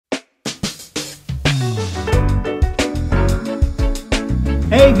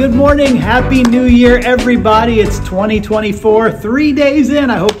good morning. Happy New Year, everybody. It's 2024, 3 days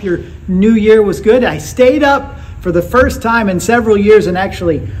in. I hope your New Year was good. I stayed up for the first time in several years and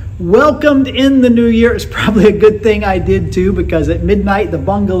actually welcomed in the New Year. It's probably a good thing I did too, because at midnight, the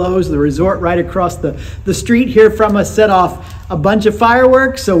bungalows, the resort right across the street here from us, set off a bunch of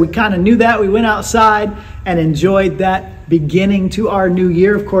fireworks. So we kind of knew that. We went outside and enjoyed that beginning to our new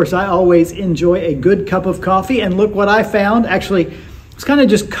year. Of course, I always enjoy a good cup of coffee. And look what I found. Actually, it's kind of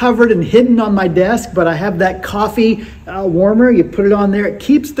just covered and hidden on my desk, but I have that coffee warmer. You put it on there. It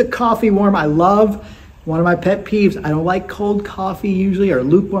keeps the coffee warm. I love, one of my pet peeves, I don't like cold coffee usually, or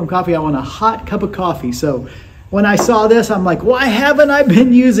lukewarm coffee. I want a hot cup of coffee. So when I saw this, I'm like, why haven't I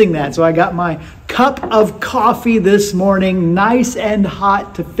been using that? So I got my cup of coffee this morning, nice and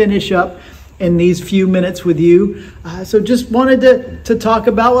hot, to finish up in these few minutes with you. So just wanted to talk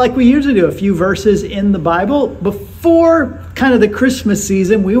about, like we usually do, a few verses in the Bible. Before kind of the Christmas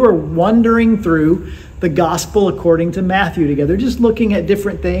season, we were wandering through the gospel according to Matthew together, just looking at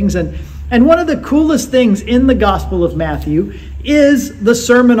different things. And one of the coolest things in the Gospel of Matthew is the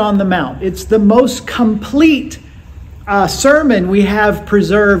Sermon on the Mount. It's the most complete sermon we have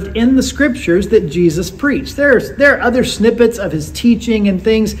preserved in the scriptures that Jesus preached. There are other snippets of his teaching and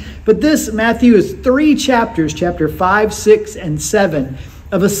things, but this, Matthew, is 3 chapters, chapter 5, 6, and 7,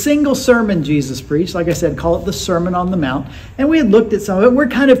 of a single sermon Jesus preached. Like I said, call it the Sermon on the Mount. And we had looked at some of it. We're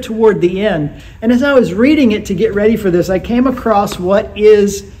kind of toward the end. And as I was reading it to get ready for this, I came across what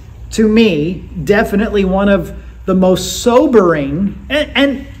is, to me, definitely one of the most sobering,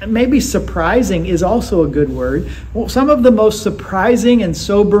 and maybe surprising is also a good word, well, some of the most surprising and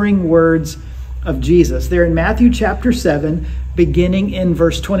sobering words of Jesus. They're in Matthew chapter 7, beginning in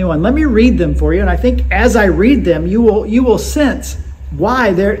verse 21. Let me read them for you, and I think as I read them, you will sense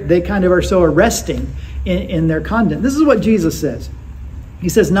why they kind of are so arresting in their content. This is what Jesus says. He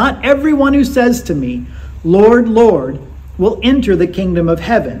says, "Not everyone who says to me, 'Lord, Lord,' will enter the kingdom of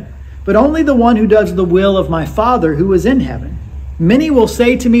heaven, but only the one who does the will of my Father who is in heaven. Many will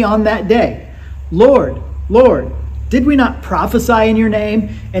say to me on that day, 'Lord, Lord, did we not prophesy in your name,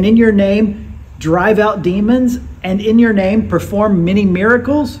 and in your name drive out demons, and in your name perform many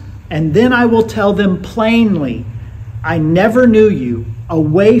miracles?' And then I will tell them plainly, 'I never knew you.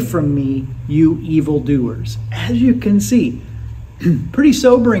 Away from me, you evildoers.'" As you can see, pretty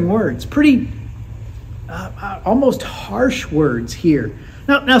sobering words, pretty almost harsh words here.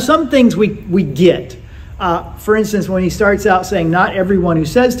 Now, some things we get. For instance, when he starts out saying, "Not everyone who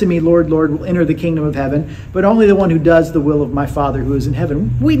says to me, 'Lord, Lord,' will enter the kingdom of heaven, but only the one who does the will of my Father who is in heaven."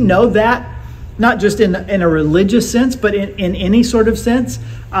 We know that, not just in a religious sense, but in any sort of sense.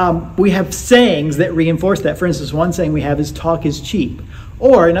 We have sayings that reinforce that. For instance, one saying we have is, "Talk is cheap."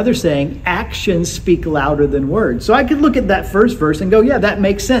 Or another saying, "Actions speak louder than words." So I could look at that first verse and go, yeah, that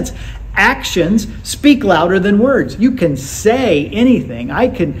makes sense. Actions speak louder than words. You can say anything. I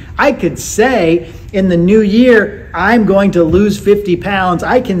could say in the new year, I'm going to lose 50 pounds.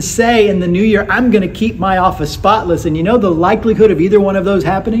 I can say in the new year, I'm going to keep my office spotless. And you know the likelihood of either one of those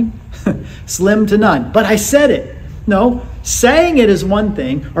happening? Slim to none. But I said it. No, saying it is one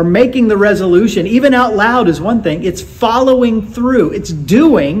thing, or making the resolution, even out loud, is one thing. It's following through. It's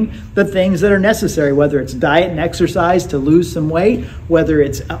doing the things that are necessary, whether it's diet and exercise to lose some weight, whether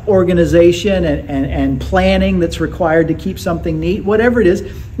it's organization and planning that's required to keep something neat, whatever it is.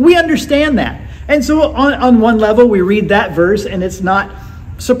 We understand that. And so on one level, we read that verse and it's not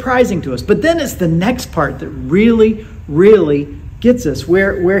surprising to us. But then it's the next part that really, really gets us,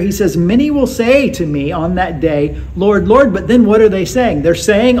 where he says, "Many will say to me on that day, 'Lord, Lord,'" but then what are they saying? They're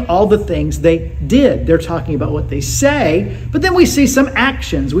saying all the things they did. They're talking about what they say, but then we see some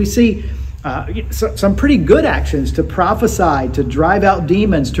actions. We see some pretty good actions: to prophesy, to drive out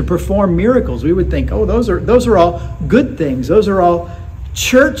demons, to perform miracles. We would think, oh, those are all good things. Those are all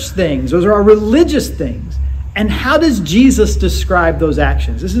church things. Those are all religious things. And how does Jesus describe those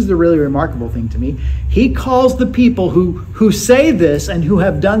actions? This is the really remarkable thing to me. He calls the people who say this and who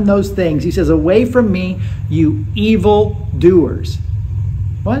have done those things, he says, "Away from me, you evil doers."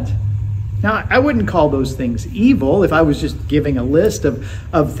 What? Now, I wouldn't call those things evil if I was just giving a list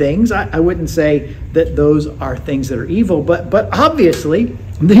of things. I wouldn't say that those are things that are evil, but obviously,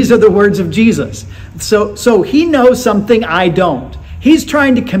 these are the words of Jesus. So he knows something I don't. He's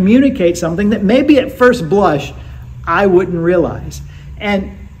trying to communicate something that maybe at first blush I wouldn't realize.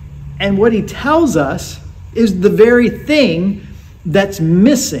 And what he tells us is the very thing that's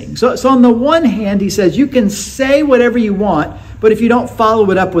missing. So on the one hand, he says you can say whatever you want, but if you don't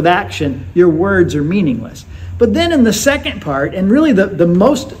follow it up with action, your words are meaningless. But then in the second part, and really the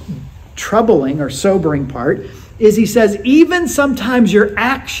most troubling or sobering part, is he says, even sometimes your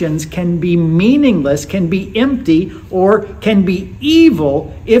actions can be meaningless, can be empty, or can be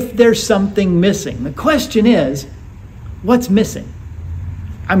evil if there's something missing. The question is, what's missing?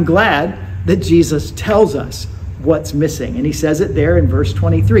 I'm glad that Jesus tells us what's missing. And he says it there in verse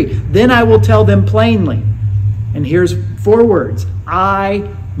 23. Then I will tell them plainly. And here's 4 words.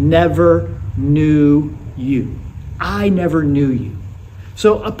 I never knew you. I never knew you.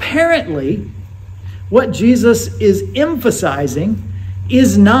 So apparently, what Jesus is emphasizing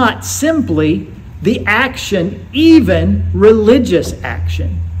is not simply the action, even religious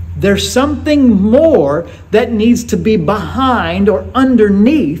action. There's something more that needs to be behind or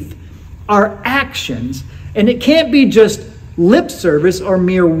underneath our actions. And it can't be just lip service or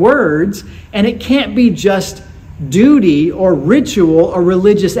mere words, and it can't be just duty or ritual or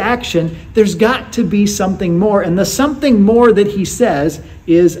religious action. There's got to be something more. And the something more that he says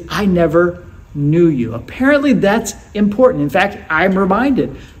is, I never knew you. Apparently that's important. In fact, I'm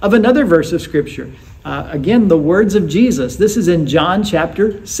reminded of another verse of Scripture. Again, the words of Jesus. This is in John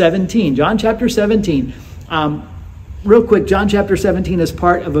chapter 17. John chapter 17. Real quick, John chapter 17 is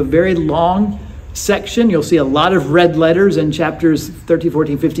part of a very long section. You'll see a lot of red letters in chapters 13,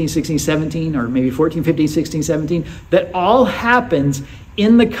 14, 15, 16, 17, or maybe 14, 15, 16, 17, that all happens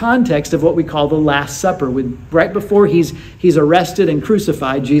in the context of what we call the Last Supper. Right before he's arrested and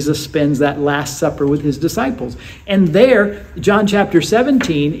crucified, Jesus spends that Last Supper with his disciples. And there, John chapter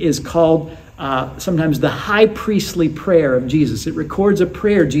 17 is called sometimes the high priestly prayer of Jesus. It records a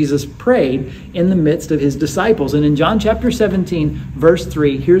prayer Jesus prayed in the midst of his disciples. And in John chapter 17, verse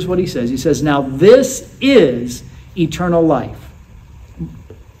 3, here's what he says. He says, now this is eternal life.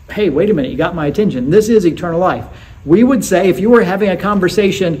 Hey, wait a minute, you got my attention. This is eternal life. We would say, if you were having a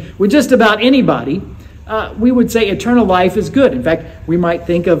conversation with just about anybody, we would say eternal life is good. In fact, we might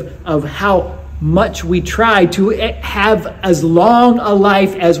think of how much we try to have as long a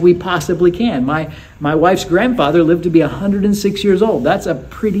life as we possibly can. My wife's grandfather lived to be 106 years old. That's a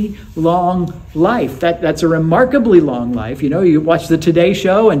pretty long life. That's a remarkably long life. You know, you watch the Today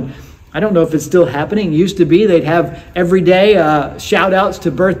Show, and I don't know if it's still happening. It used to be they'd have every day shout outs to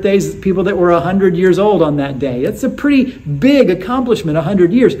birthdays, people that were 100 years old on that day. It's a pretty big accomplishment,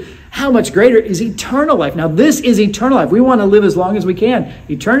 100 years. How much greater is eternal life? Now, this is eternal life. We want to live as long as we can.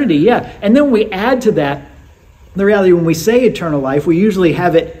 Eternity, yeah. And then we add to that the reality, when we say eternal life, we usually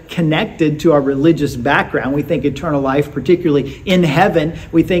have it connected to our religious background. We think eternal life, particularly in heaven.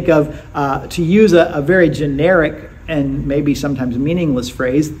 We think of, to use a very generic and maybe sometimes meaningless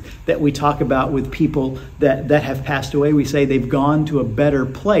phrase that we talk about with people that have passed away. We say they've gone to a better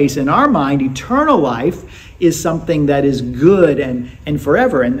place. In our mind, eternal life is something that is good and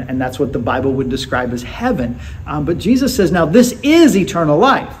forever. And that's what the Bible would describe as heaven. But Jesus says, now this is eternal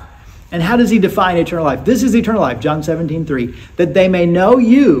life. And how does he define eternal life? This is eternal life, John 17:3, that they may know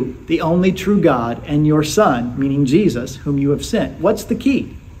you, the only true God, and your Son, meaning Jesus, whom you have sent. What's the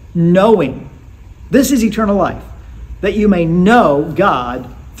key? Knowing. This is eternal life, that you may know God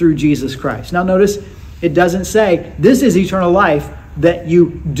through Jesus Christ. Now notice, it doesn't say, this is eternal life, that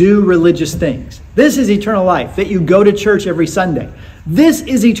you do religious things. This is eternal life, that you go to church every Sunday. This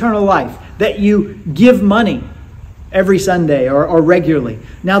is eternal life, that you give money every Sunday or regularly.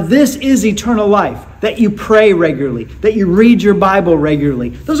 Now this is eternal life, that you pray regularly, that you read your Bible regularly.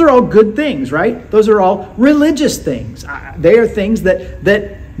 Those are all good things, right? Those are all religious things. They are things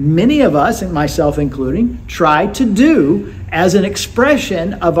that many of us, and myself including, try to do as an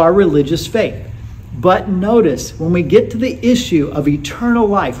expression of our religious faith. But notice, when we get to the issue of eternal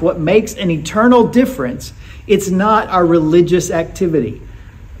life, what makes an eternal difference, it's not our religious activity.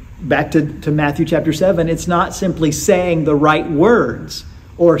 Back to Matthew chapter 7, it's not simply saying the right words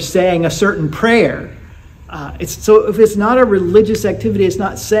or saying a certain prayer. So if it's not a religious activity, it's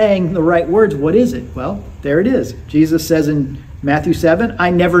not saying the right words, what is it? Well, there it is. Jesus says in Matthew 7, I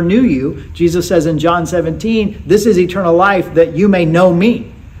never knew you. Jesus says in John 17, this is eternal life, that you may know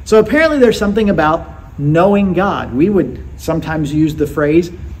me. So apparently there's something about knowing God. We would sometimes use the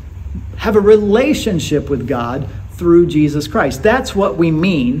phrase, have a relationship with God through Jesus Christ. That's what we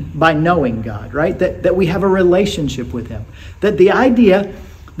mean by knowing God, right? That we have a relationship with him. That the idea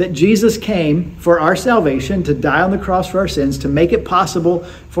that Jesus came for our salvation, to die on the cross for our sins, to make it possible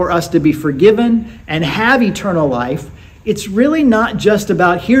for us to be forgiven and have eternal life, it's really not just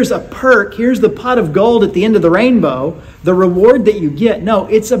about, here's a perk, here's the pot of gold at the end of the rainbow, the reward that you get. No,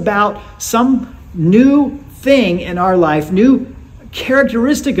 it's about some new thing in our life, new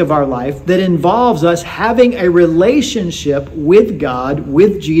characteristic of our life that involves us having a relationship with God,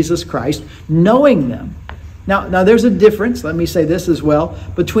 with Jesus Christ, knowing them. Now there's a difference, let me say this as well,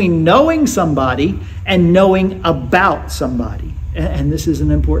 between knowing somebody and knowing about somebody. And this is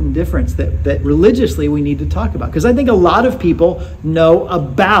an important difference that religiously we need to talk about. Because I think a lot of people know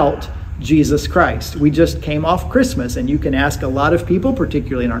about Jesus Christ. We just came off Christmas, and you can ask a lot of people,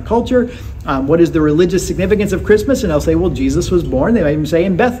 particularly in our culture, what is the religious significance of Christmas? And they'll say, well, Jesus was born. They might even say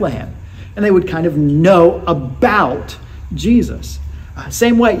in Bethlehem. And they would kind of know about Jesus.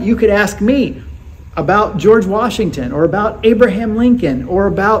 Same way, you could ask me about George Washington or about Abraham Lincoln or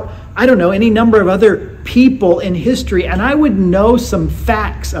about, I don't know, any number of other people in history, and I would know some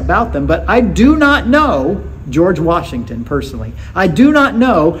facts about them, but I do not know George Washington personally. I do not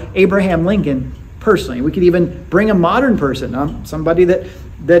know Abraham Lincoln personally. We could even bring a modern person, somebody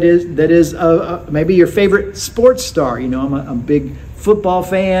that is maybe your favorite sports star. You know, I'm a big football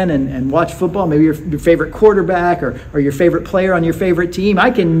fan and watch football. Maybe your favorite quarterback or your favorite player on your favorite team.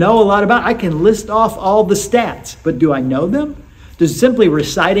 I can know a lot about. I can list off all the stats, but do I know them? Does simply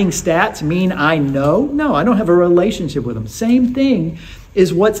reciting stats mean I know? No, I don't have a relationship with them. Same thing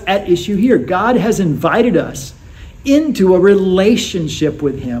is what's at issue here. God has invited us into a relationship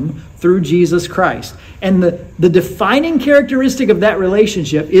with him through Jesus Christ. And the defining characteristic of that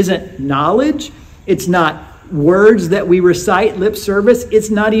relationship isn't knowledge. It's not words that we recite, lip service.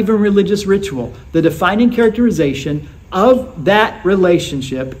 It's not even religious ritual. The defining characterization of that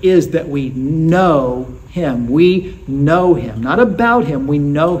relationship is that we know him. We know him. Not about him. We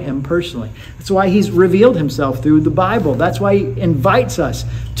know him personally. That's why he's revealed himself through the Bible. That's why he invites us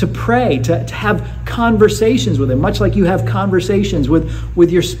to pray, to have conversations with him, much like you have conversations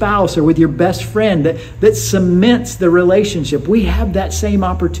with your spouse or with your best friend that cements the relationship. We have that same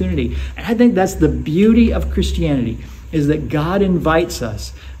opportunity. And I think that's the beauty of Christianity, is that God invites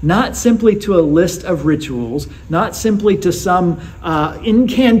us not simply to a list of rituals, not simply to some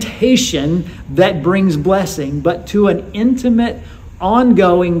incantation that brings blessing, but to an intimate,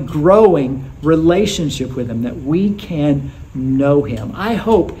 ongoing, growing relationship with him, that we can know him. I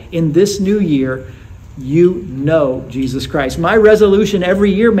hope in this new year you know Jesus Christ. My resolution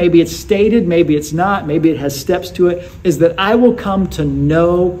every year, maybe it's stated, maybe it's not, maybe it has steps to it, is that I will come to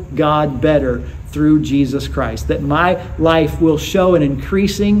know God better through Jesus Christ, that my life will show an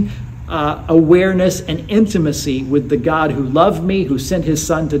increasing awareness and intimacy with the God who loved me, who sent his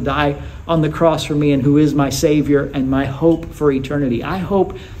son to die on the cross for me, and who is my Savior and my hope for eternity. I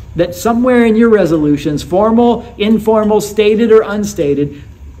hope that somewhere in your resolutions, formal, informal, stated or unstated,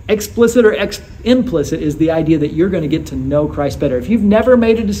 explicit or implicit, is the idea that you're going to get to know Christ better. If you've never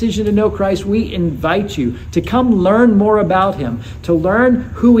made a decision to know Christ, we invite you to come learn more about him, to learn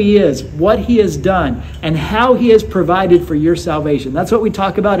who he is, what he has done, and how he has provided for your salvation. That's what we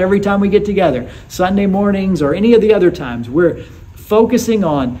talk about every time we get together, Sunday mornings or any of the other times. We're focusing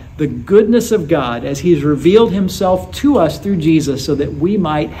on the goodness of God as he's revealed himself to us through Jesus, so that we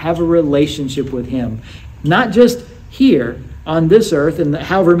might have a relationship with him, not just here on this earth and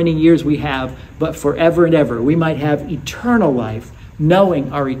however many years we have, but forever and ever. We might have eternal life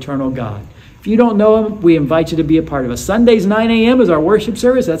knowing our eternal God. If you don't know him, we invite you to be a part of us. Sundays, 9 a.m. is our worship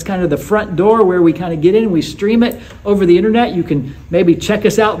service. That's kind of the front door where we kind of get in. We stream it over the internet. You can maybe check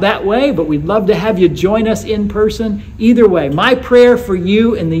us out that way, but we'd love to have you join us in person. Either way, my prayer for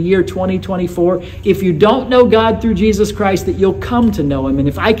you in the year 2024, if you don't know God through Jesus Christ, that you'll come to know him. And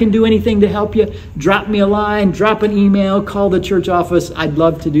if I can do anything to help you, drop me a line, drop an email, call the church office. I'd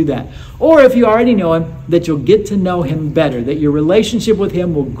love to do that. Or if you already know him, that you'll get to know him better, that your relationship with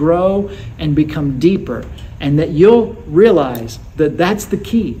him will grow and become deeper, and that you'll realize that that's the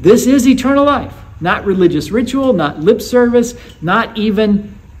key. This is eternal life, not religious ritual, not lip service, not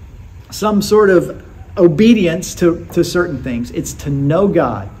even some sort of obedience to certain things. It's to know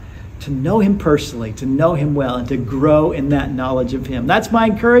God, to know him personally, to know him well, and to grow in that knowledge of him. That's my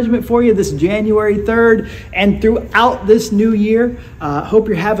encouragement for you this January 3rd and throughout this new year. Hope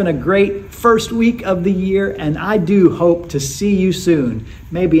you're having a great first week of the year, and I do hope to see you soon,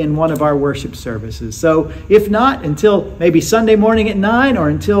 maybe in one of our worship services. So if not, until maybe Sunday morning at 9 or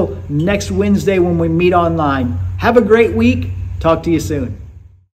until next Wednesday when we meet online, have a great week. Talk to you soon.